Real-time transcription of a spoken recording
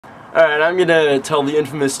Alright, I'm gonna tell the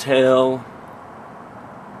infamous tale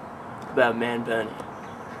about Man Bunny.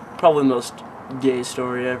 Probably the most gay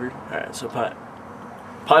story ever. Alright, so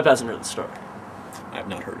Pipe hasn't heard the story. I have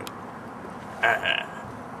not heard it.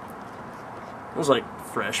 It was like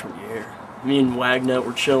freshman year. Me and Wagnut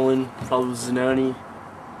were chilling, probably with Zanoni.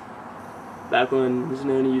 Back when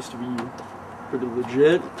Zanoni used to be pretty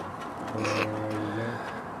legit.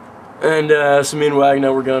 And so me and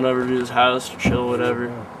Wagnut were going over to his house to chill, whatever.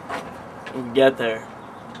 And we get there.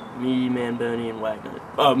 Me, Man Bunny, and Wagnut.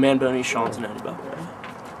 Oh, Man Bunny, Sean Zanoni, by the way.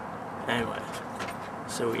 Anyway,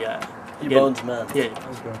 so we He bones man. Yeah.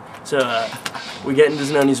 Okay. So we get into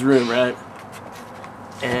Zanoni's room, right?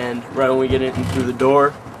 And right when we get in through the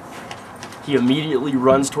door, he immediately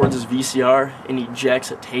runs towards his VCR and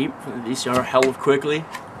ejects a tape from the VCR hell of quickly.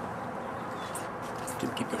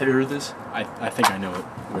 Keep going. Have you heard this? I think I know it,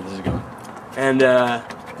 where this is going. And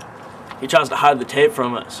he tries to hide the tape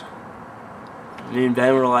from us. Me and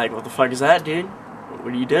Ben were like, "What the fuck is that, dude?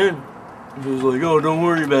 What are you doing?" And he was like, "Oh, don't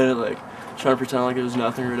worry about it," like trying to pretend like it was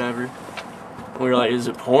nothing or whatever. And we were like, "Is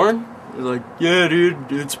it porn?" He's like, "Yeah,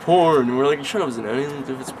 dude, it's porn." And we're like, "Shut up, Zanoni.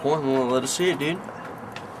 If it's porn, then let us see it, dude."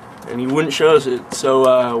 And he wouldn't show us it, so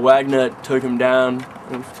Wagnut took him down,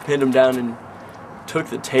 and pinned him down, and took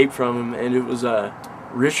the tape from him, and it was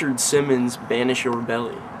Richard Simmons' "Banish Your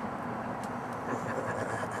Belly."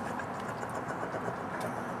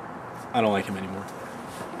 I don't like him anymore.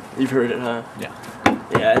 You've heard it, huh? Yeah.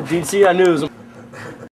 Yeah, dude, see, I knew it was